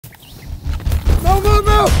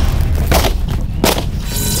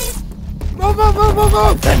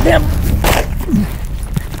move. Damn.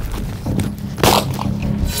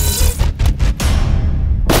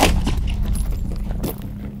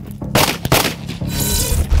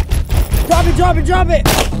 Drop it.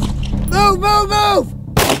 Move.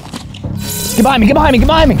 Get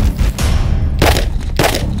behind me.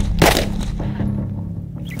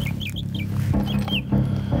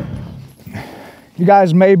 You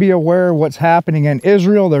guys may be aware of what's happening in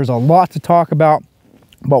Israel. There's a lot to talk about,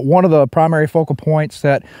 but one of the primary focal points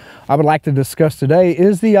that I would like to discuss today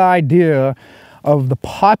is the idea of the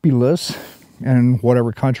populace in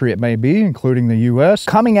whatever country it may be, including the US,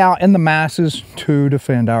 coming out in the masses to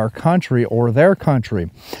defend our country or their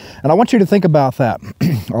country. And I want you to think about that.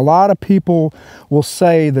 A lot of people will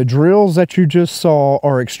say the drills that you just saw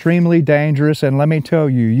are extremely dangerous, and let me tell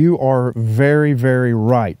you, you are very, very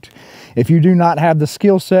right. If you do not have the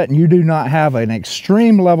skill set and you do not have an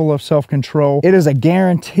extreme level of self-control, it is a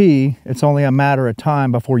guarantee it's only a matter of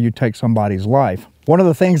time before you take somebody's life. One of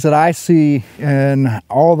the things that I see in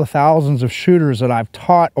all the thousands of shooters that I've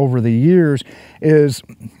taught over the years is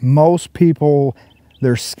most people,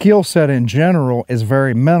 their skill set in general is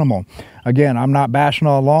very minimal. Again, I'm not bashing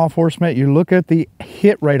on law enforcement. You look at the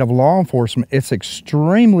hit rate of law enforcement, it's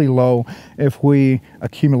extremely low if we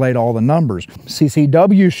accumulate all the numbers.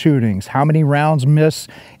 CCW shootings, how many rounds miss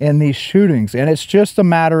in these shootings? And it's just a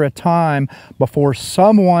matter of time before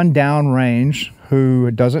someone downrange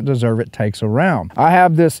who doesn't deserve it takes a round. I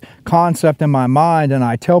have this concept in my mind, and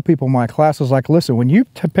I tell people in my classes, like, listen, when you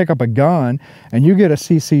pick up a gun and you get a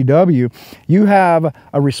CCW, you have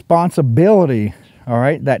a responsibility, all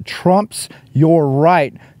right, that trumps your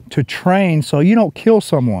right to train so you don't kill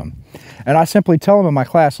someone. And I simply tell them in my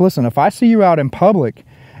class, listen, if I see you out in public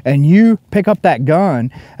and you pick up that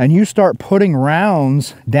gun and you start putting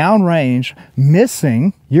rounds downrange,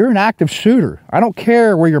 missing, you're an active shooter. I don't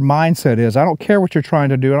care where your mindset is. I don't care what you're trying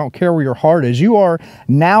to do. I don't care where your heart is. You are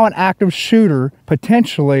now an active shooter,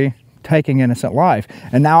 potentially taking innocent life.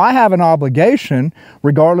 And now I have an obligation,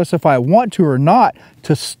 regardless if I want to or not,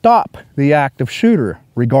 to stop the active shooter,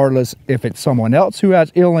 regardless if it's someone else who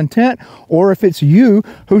has ill intent or if it's you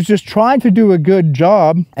who's just trying to do a good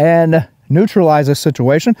job and neutralize a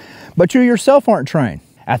situation, but you yourself aren't trained.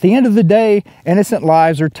 At the end of the day, innocent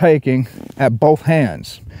lives are taken at both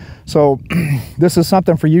hands. So this is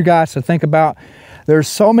something for you guys to think about. There's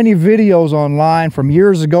so many videos online from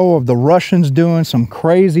years ago of the Russians doing some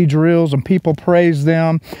crazy drills and people praise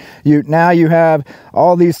them. Now you have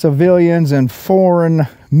all these civilians and foreign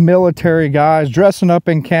military guys dressing up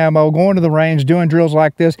in camo, going to the range, doing drills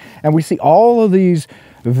like this, and we see all of these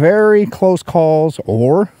very close calls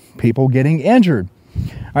or people getting injured.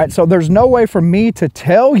 All right, so there's no way for me to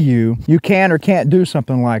tell you you can or can't do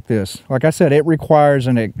something like this. Like I said, it requires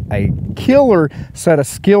a killer set of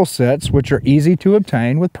skill sets, which are easy to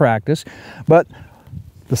obtain with practice, but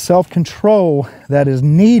the self-control that is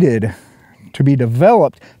needed to be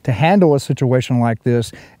developed to handle a situation like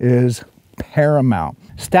this is paramount.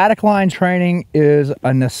 Static line training is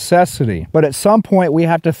a necessity, but at some point we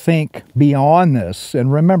have to think beyond this.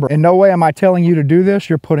 And remember, in no way am I telling you to do this.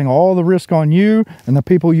 You're putting all the risk on you and the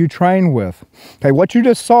people you train with. Okay, what you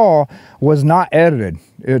just saw was not edited.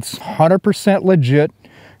 It's 100% legit.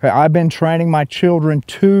 Okay, I've been training my children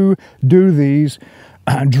to do these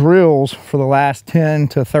drills for the last 10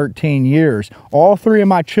 to 13 years. All three of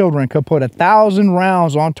my children could put 1,000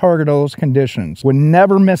 rounds on target of those conditions with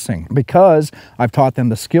never missing, because I've taught them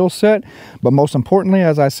the skill set, but most importantly,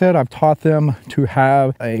 as I said, I've taught them to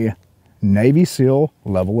have a Navy SEAL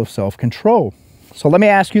level of self-control. So let me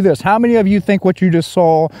ask you this. How many of you think what you just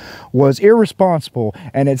saw was irresponsible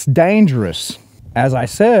and it's dangerous? As I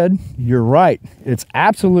said, you're right. It's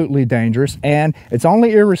absolutely dangerous, and it's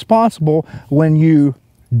only irresponsible when you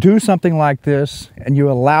do something like this and you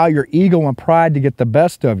allow your ego and pride to get the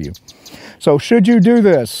best of you. So should you do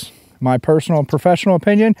this? My personal and professional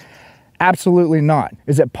opinion, absolutely not.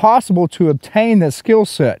 Is it possible to obtain this skill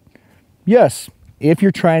set? Yes, if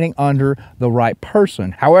you're training under the right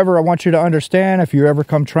person. However, I want you to understand, if you ever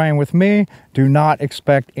come train with me, do not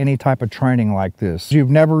expect any type of training like this.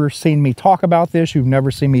 You've never seen me talk about this. You've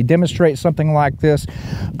never seen me demonstrate something like this.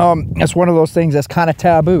 It's one of those things that's kind of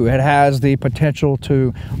taboo. It has the potential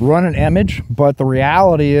to run an image, but the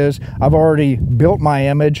reality is I've already built my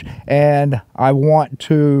image, and I want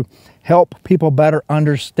to help people better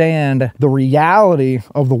understand the reality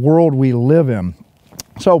of the world we live in.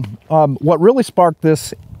 So what really sparked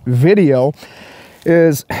this video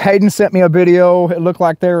is Hayden sent me a video. It looked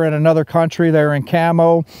like they were in another country. They were in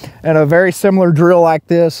camo, and a very similar drill like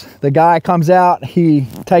this. The guy comes out, he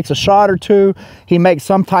takes a shot or two, he makes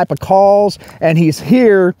some type of calls, and he's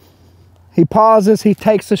here he pauses, he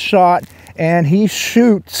takes a shot, and he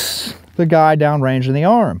shoots the guy downrange in the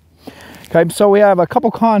arm. Okay, so we have a couple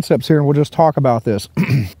concepts here, and we'll just talk about this.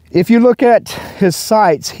 If you look at his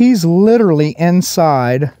sights, he's literally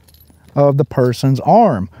inside of the person's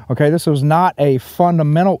arm. Okay, this was not a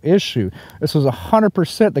fundamental issue. This was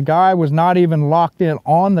 100%. The guy was not even locked in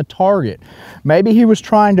on the target. Maybe he was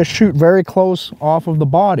trying to shoot very close off of the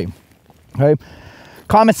body. Okay,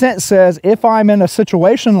 common sense says if I'm in a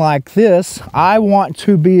situation like this, I want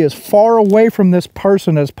to be as far away from this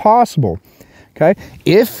person as possible. Okay,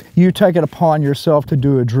 if you take it upon yourself to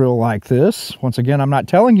do a drill like this, once again, I'm not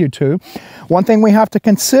telling you to, one thing we have to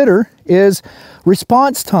consider is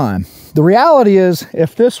response time. The reality is,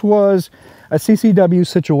 if this was a CCW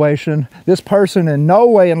situation, this person in no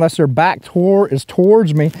way, unless their back is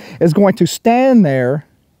towards me, is going to stand there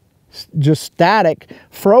just static,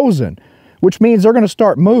 frozen, which means they're going to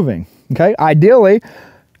start moving. Okay, ideally,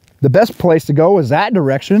 the best place to go is that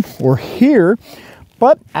direction or here.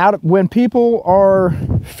 But when people are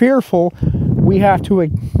fearful, we have to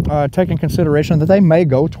take in consideration that they may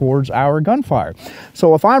go towards our gunfire.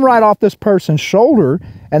 So if I'm right off this person's shoulder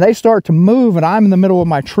and they start to move and I'm in the middle of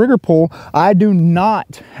my trigger pull, I do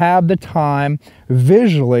not have the time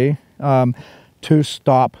visually to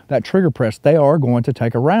stop that trigger press. They are going to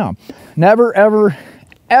take a round. Never, ever,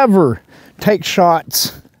 ever take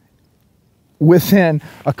shots within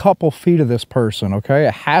a couple feet of this person. Okay,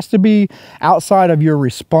 it has to be outside of your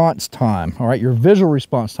response time, all right, your visual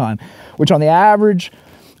response time, which on the average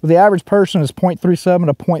person is 0.37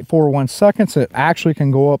 to 0.41 seconds. It actually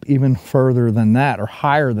can go up even further than that or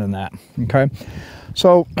higher than that. Okay,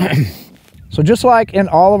 so so just like in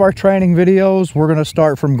all of our training videos, we're going to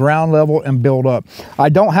start from ground level and build up. I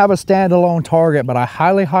don't have a standalone target, but I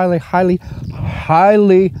highly,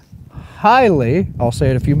 I'll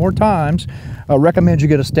say it a few more times, recommend you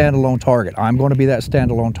get a standalone target. I'm going to be that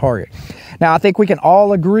standalone target. Now, I think we can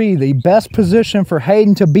all agree the best position for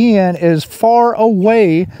Hayden to be in is far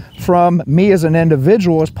away from me as an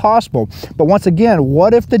individual as possible. But once again,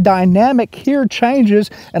 what if the dynamic here changes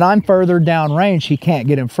and I'm further downrange? He can't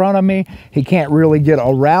get in front of me. He can't really get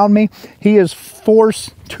around me. He is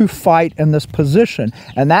forced to fight in this position.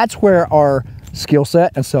 And that's where our skill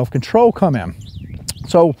set and self-control come in.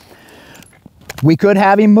 So we could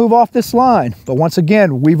have him move off this line, but once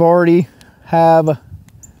again, we've already have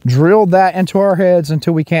drilled that into our heads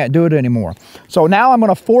until we can't do it anymore. So now I'm going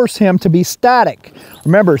to force him to be static.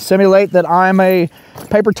 Remember, simulate that I'm a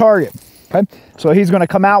paper target. Okay, so he's going to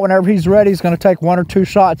come out whenever he's ready. He's going to take 1 or 2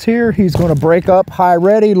 shots here. He's going to break up high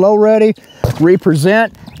ready, low ready,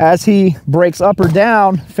 represent. As he breaks up or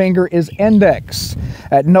down, finger is index.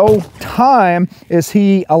 At no time is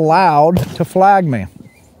he allowed to flag me.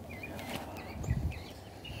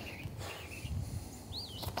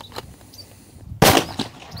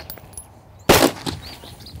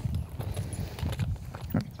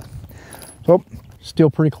 So, still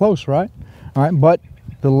pretty close, right? All right, but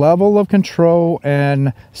the level of control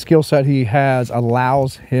and skill set he has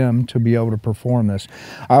allows him to be able to perform this.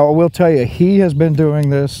 I will tell you, he has been doing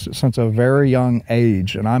this since a very young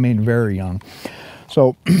age, and I mean very young.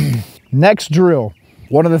 So, next drill.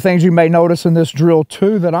 One of the things you may notice in this drill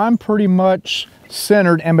too, that I'm pretty much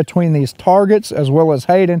centered in between these targets as well as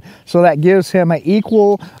Hayden, so that gives him an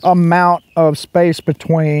equal amount of space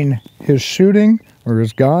between his shooting or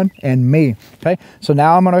his gun and me. Okay, so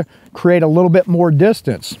now I'm going to create a little bit more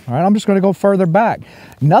distance. All right, I'm just going to go further back.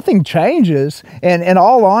 Nothing changes, and in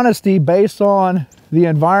all honesty, based on the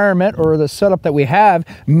environment or the setup that we have,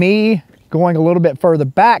 me going a little bit further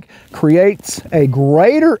back creates a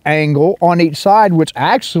greater angle on each side, which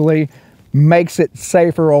actually makes it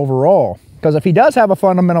safer overall. Because if he does have a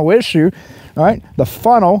fundamental issue, all right, the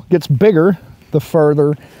funnel gets bigger the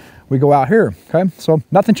further we go out here. Okay, so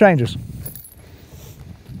nothing changes.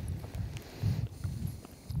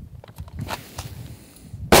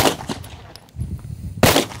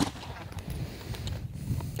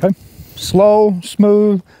 Okay, slow,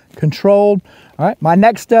 smooth, controlled. All right, my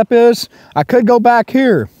next step is I could go back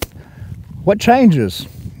here. What changes?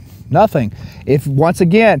 Nothing. Once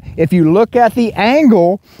again, if you look at the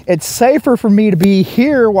angle, it's safer for me to be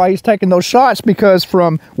here while he's taking those shots, because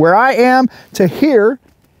from where I am to here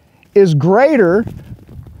is greater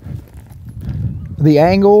the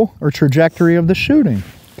angle or trajectory of the shooting.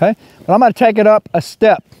 Okay, but I'm going to take it up a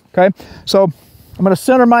step. Okay, so I'm going to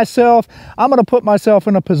center myself. I'm going to put myself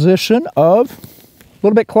in a position of a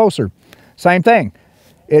little bit closer. Same thing.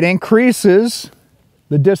 It increases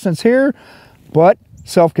the distance here, but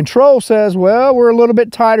self-control says, well, we're a little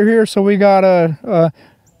bit tighter here, so we got to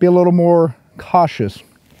be a little more cautious.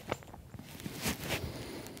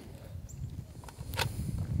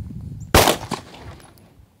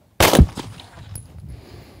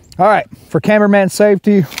 All right, for cameraman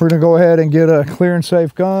safety, we're gonna go ahead and get a clear and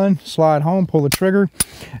safe gun, slide home, pull the trigger.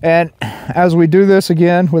 And as we do this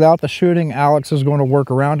again, without the shooting, Alex is going to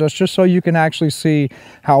work around us just so you can actually see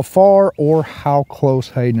how far or how close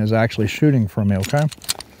Hayden is actually shooting from me, okay?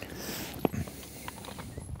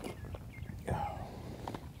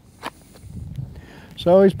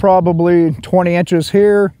 So he's probably 20 inches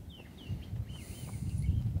here.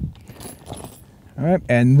 All right,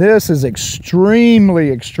 and this is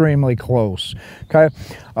extremely, extremely close, okay?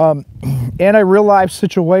 In a real life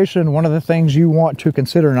situation, one of the things you want to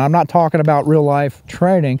consider, and I'm not talking about real life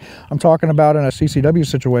training, I'm talking about in a CCW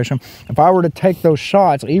situation, if I were to take those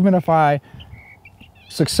shots, even if I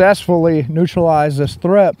successfully neutralize this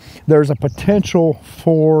threat, there's a potential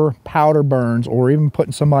for powder burns or even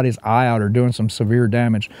putting somebody's eye out or doing some severe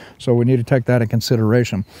damage. So we need to take that in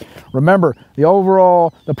consideration. Remember,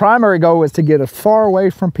 the primary goal is to get as far away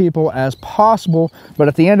from people as possible, but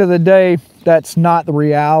at the end of the day, that's not the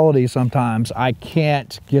reality sometimes. I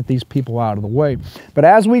can't get these people out of the way. But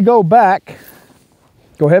as we go back,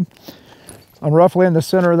 go ahead. I'm roughly in the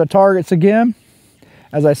center of the targets again.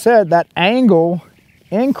 As I said, that angle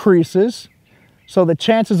increases, so the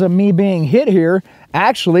chances of me being hit here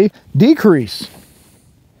actually decrease.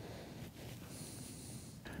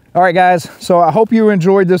 All right, guys, so I hope you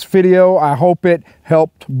enjoyed this video. I hope it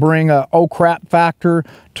helped bring a oh crap factor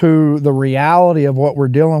to the reality of what we're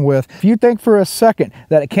dealing with. If you think for a second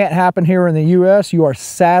that it can't happen here in the US, you are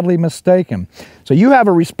sadly mistaken. So you have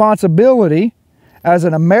a responsibility as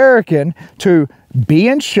an American to be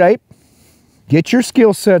in shape, get your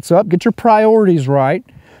skill sets up, get your priorities right,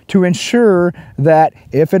 to ensure that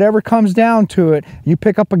if it ever comes down to it, you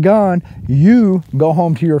pick up a gun, you go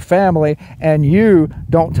home to your family, and you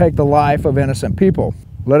don't take the life of innocent people.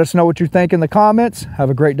 Let us know what you think in the comments. Have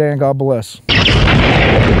a great day and God bless.